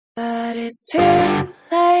But it's too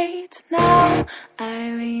late now. I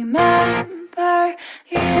remember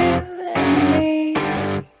you and me,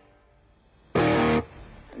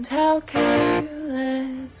 and how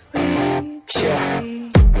careless we could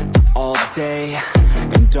be. All day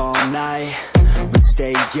and all night, we'd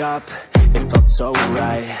stay up, it felt so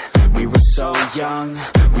right. We were so young,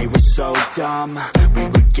 we were so dumb. We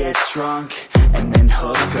would get drunk and then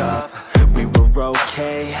hook up. We were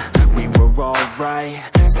okay, we were alright,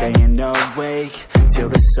 staying awake till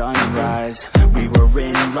the sunrise. We were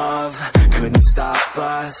in love, couldn't stop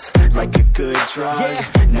us, like a good drug,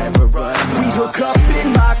 never enough. We hook up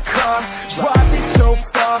in my car, driving so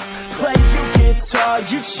far, play your guitar,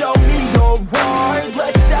 you'd show me your art,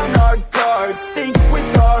 let down our guards, think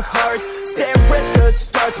with our hearts, stare at the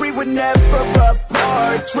stars. We were never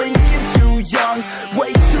apart, drinking too young,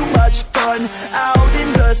 way too much fun, out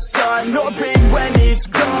in the sun, no pain when it's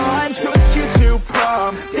gone. Took you to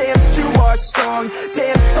prom, dance to our song,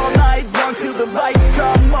 dance all night long till the lights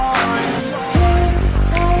come on.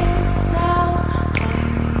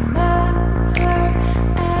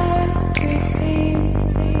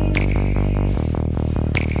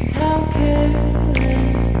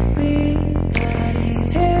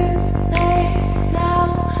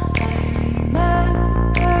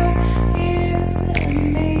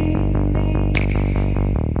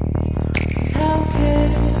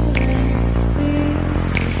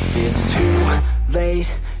 Late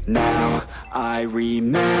now, I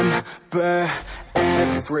remember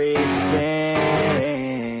everything,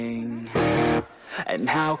 and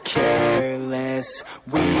how careless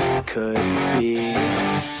we could be,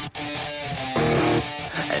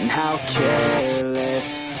 and how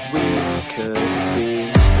careless we could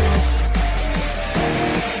be,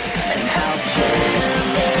 and how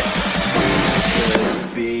careless we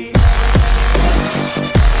could be.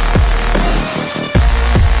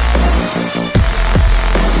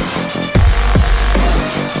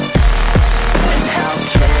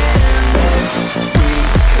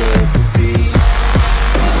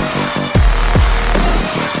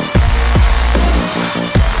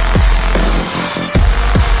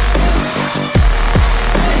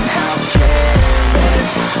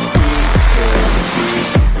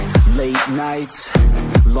 Nights,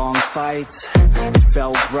 long fights, it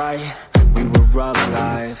felt right, we were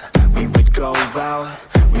alive. We would go out,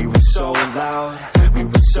 we were so loud, we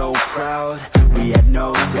were so proud, we had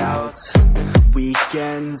no doubts.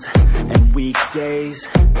 Weekends and weekdays,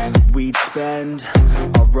 we'd spend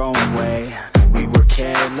our own way. We were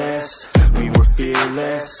careless, we were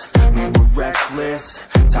fearless, we were reckless,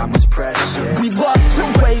 time was precious. We loved to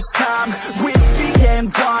waste time, whiskey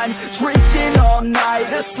and wine, drinking all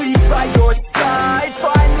night, asleep by your side.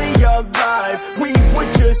 Finally alive, we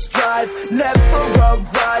would just drive, never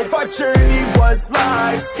arrive. Our journey was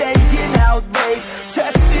live, staying out late,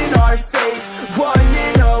 testing our fate,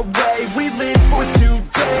 running away. We live for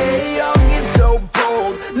today, young and so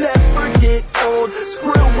bold, never get old.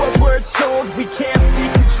 Screw what we're told, we can't be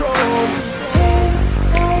controlled.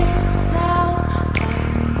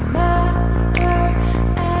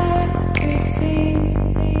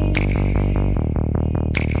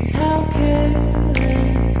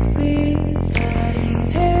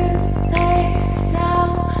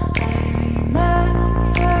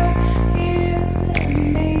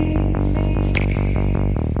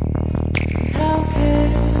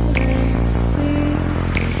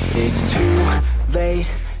 Late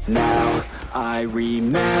now, I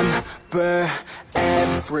remember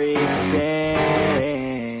everything,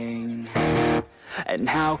 and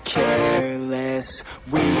how careless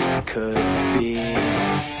we could be,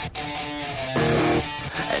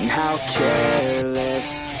 and how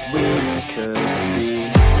careless we could be,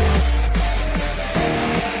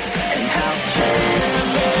 and how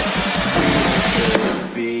careless we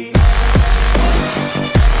could be.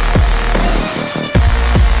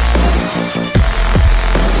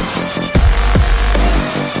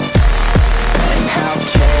 And how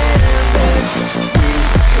careless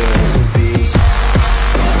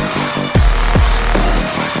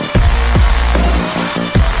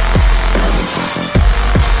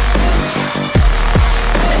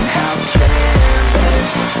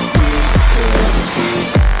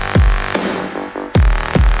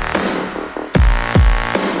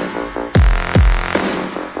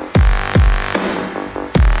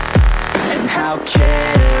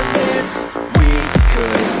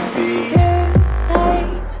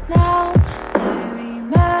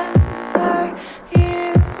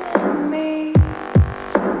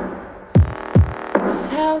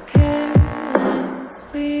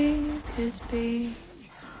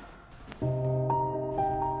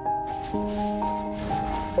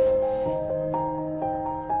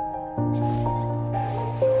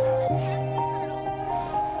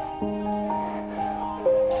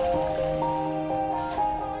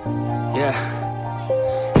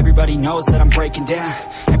knows that I'm breaking down.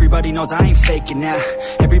 Everybody knows I ain't faking now.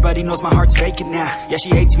 Everybody knows my heart's vacant now. Yeah, she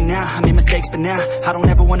hates me now, I made mistakes but now I don't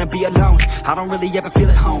ever wanna be alone. I don't really ever feel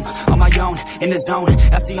at home. On my own, in the zone,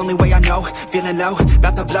 that's the only way I know. Feeling low,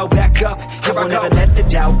 about to blow back up. Here I never let the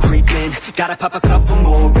doubt creep in. Gotta pop a couple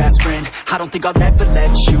more aspirin. I don't think I'll ever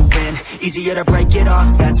let you in. Easier to break it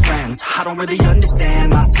off as friends. I don't really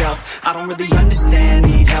understand myself. I don't really understand,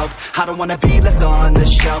 need help. I don't wanna be left on the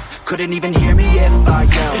shelf. Couldn't even hear me if I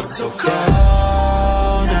yelled. It's so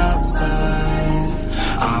cold outside,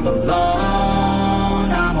 I'm alone,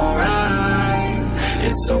 I'm alright.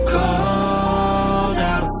 It's so cold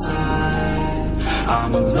outside,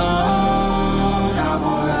 I'm alone, I'm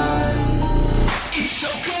alright. It's so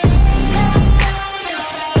cold.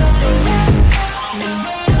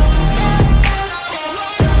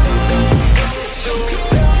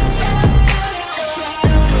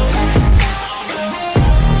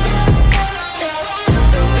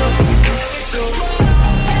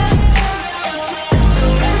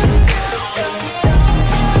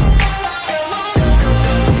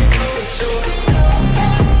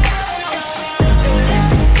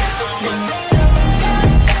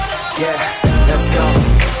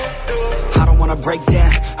 Break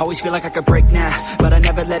down, always feel like I could break now, but I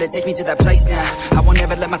never let it take me to that place now. I won't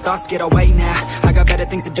ever let my thoughts get away now. I got better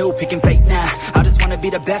things to do, picking fate now. I just wanna be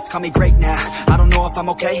the best, call me great now. I don't know if I'm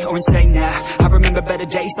okay or insane now. I remember better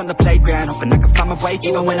days on the playground, hoping I can find my way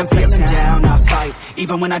even when I'm feeling down. I fight,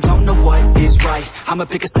 even when I don't know what is right. I'ma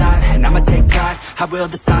pick a side and I'ma take pride. I will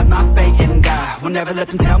decide my fate and I will never let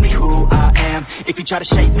them tell me who I am. If you try to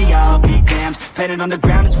shape me, I'll be damned. Planet on the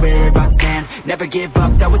ground is where I stand. Never give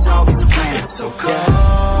up, that was always the plan. It's so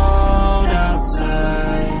cold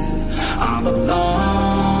outside, I'm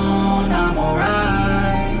alone, I'm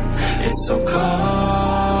alright. It's so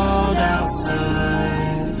cold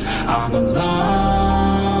outside, I'm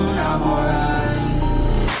alone, I'm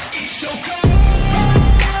alright. It's so cold.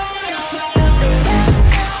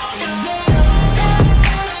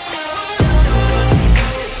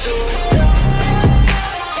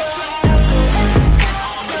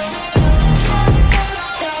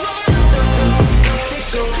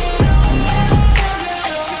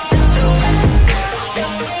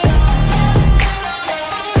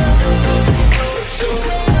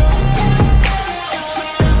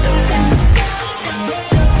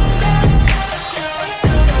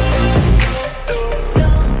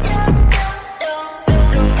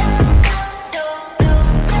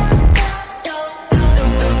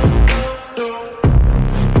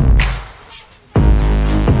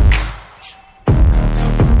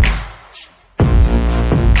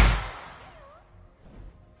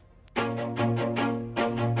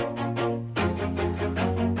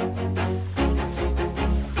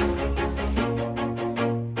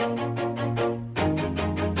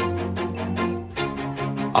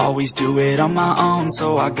 Always do it on my own,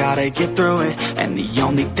 so I gotta get through it. And the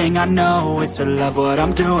only thing I know is to love what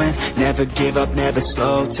I'm doing. Never give up, never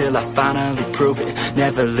slow, till I finally prove it.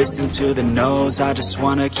 Never listen to the no's, I just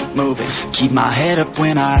wanna keep moving. Keep my head up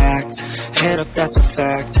when I act, head up, that's a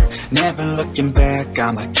fact. Never looking back,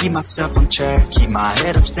 I'ma keep myself on track. Keep my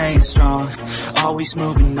head up, staying strong, always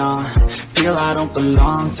moving on. Feel I don't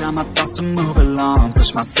belong, tell my thoughts to move along.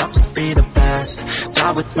 Push myself to be the best,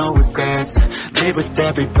 die with no regrets. Live with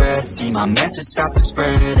every breath, see my message start to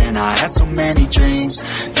spread. And I had so many dreams,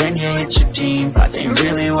 then you hit your teens. Life ain't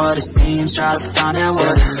really what it seems, try to find out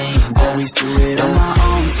what it means. Always do it on my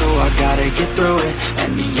own, so I gotta get through it.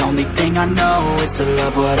 And the only thing I know is to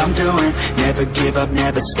love what I'm doing. Never give up,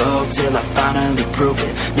 never slow, till I finally prove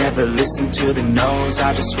it. Never listen to the no's,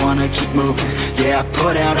 I just wanna keep moving. Yeah, I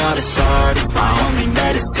put out all this art, it's my only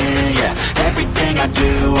medicine. Yeah, everything I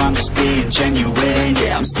do, I'm just being genuine.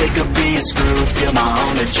 Yeah, I'm sick of being screwed, feel my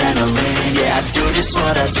own adrenaline. Yeah, I do just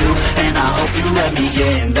what I do, and I hope you let me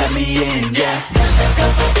in, yeah.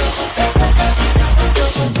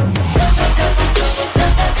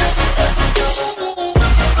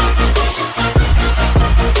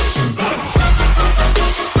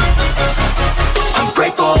 I'm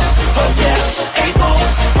grateful, oh yeah, able,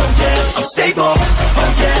 oh yeah, I'm stable, oh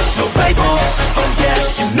yeah, no label, oh yeah,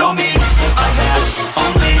 you know me, I have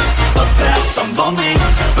only a past, I'm lonely,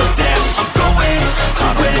 but damn, I'm going to win.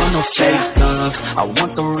 I don't want no fake love, I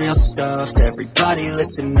want the real stuff. Everybody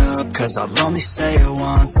listen up, cause I'll only say it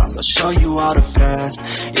once. I'm gonna show you all the path,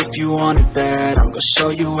 if you want it bad. I'm gonna show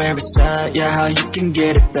you where it's at, yeah, how you can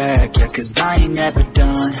get it back. Yeah, cause I ain't never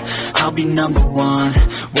done, I'll be number one.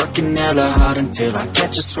 Working hella hard until I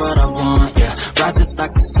get just what I want, yeah. Rises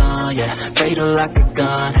like the sun, yeah, fatal like a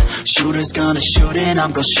gun. Shooter's gonna shoot and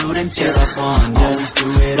I'm gonna shoot until I won, yeah. Always do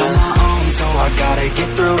it on my own, so I gotta get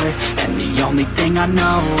through it. And the only thing I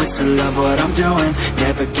know is to love what I'm doing.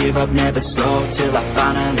 Never give up, never slow, till I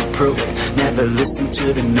finally prove it. Never listen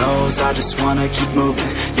to the no's, I just wanna keep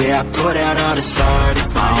moving. Yeah, I put out all this art,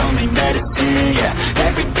 it's my only medicine. Yeah,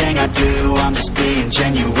 everything I do, I'm just being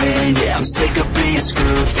genuine. Yeah, I'm sick of being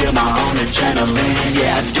screwed, feel my own adrenaline.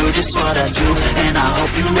 Yeah, I do just what I do, and I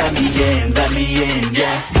hope you let me in,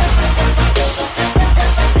 yeah.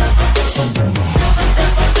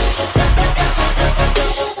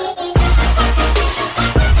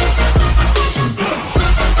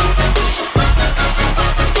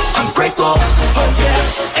 Grateful, oh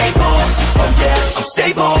yeah, able, oh yeah, I'm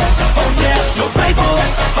stable, oh yeah, no label,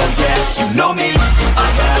 oh yeah, you know me, I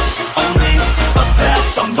have only a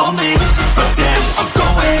path, I'm lonely, but damn, I'm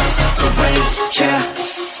going to win, yeah.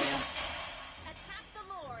 Attack the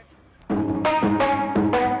Lord.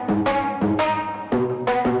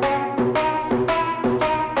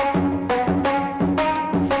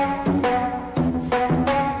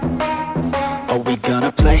 Are we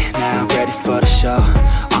gonna play now, ready for the show?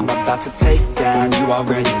 I'm about to take down, you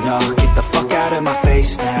already know. Get the fuck out of my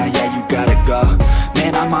face now, yeah, you gotta go.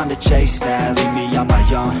 Man, I'm on the chase now, leave me on my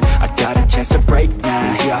own. I got a chance to break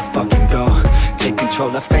now, here I fucking go. Take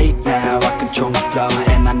control of fate now, I control my flow.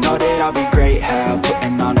 And I know that I'll be great, how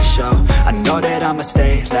putting on a show. I know that I'ma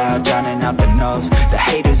stay loud, drowning out the noise. The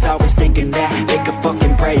haters always thinking that they could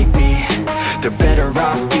fucking break me. They're better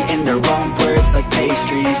off eating their own words like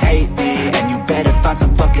pastries. Hate me, and you better find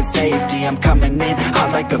some fucking safety. I'm coming in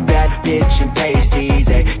hot like a bad bitch in pasties.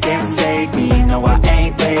 They can't save me, no I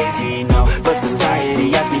ain't lazy, no. But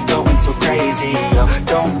society has me going so crazy, yo.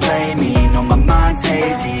 Don't blame me, no my mind's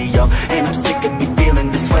hazy, yo. And I'm sick of me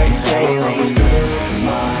feeling this way daily. I'll always live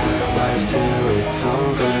my life till it's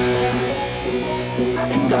over,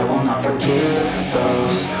 and I will not forgive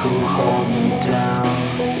those who hold me down.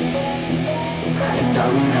 And I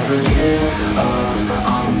will never give up,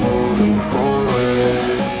 I'm moving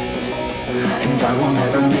forward. And I will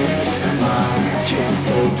never miss my chance,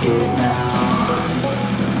 take it now.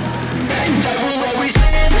 And I will always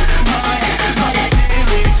live my life till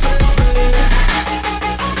it's over.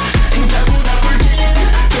 And I will never give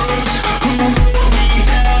those who hold me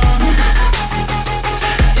down.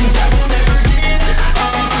 And I will never give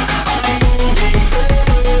up, I'm moving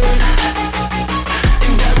forward.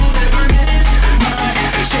 And I will never miss my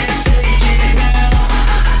chance, take it now.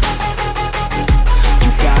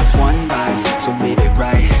 You got one life, so live it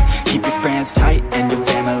right. Keep your friends tight and your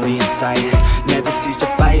family in sight. Never cease to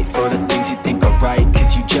fight for the things you think are right,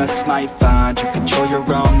 cause you just might find you control your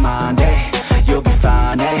own mind, eh? You'll be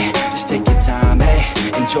fine, eh? Just take your time, eh?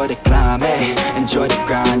 Enjoy the climb, eh? Enjoy the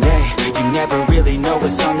grind, eh? You never really know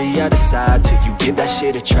what's on the other side till you give that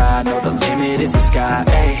shit a try. Know the limit is the sky,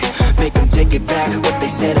 eh? Make them take it back, what they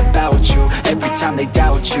said about you. Every time they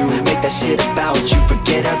doubt you, make that shit about you.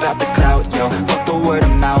 Forget about the clout, yo. Fuck the word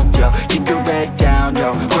of mouth, yo. Keep your head down,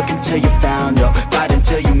 yo. Work until you're found, yo. Fight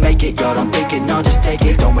until you make it, yo. Don't think it, no, just take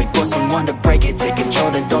it. Don't wait for someone to break it. Take control,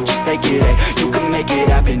 then don't just take it, eh? You can make it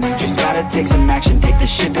happen, you just gotta take some action. Take the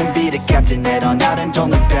ship and be the captain. Head on out and don't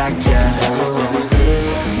look back, yeah. I will always live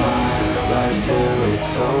my life till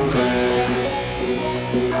it's over,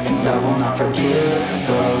 and I will not forgive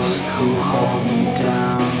those who hold me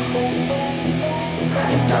down.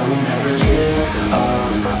 And I will never give up,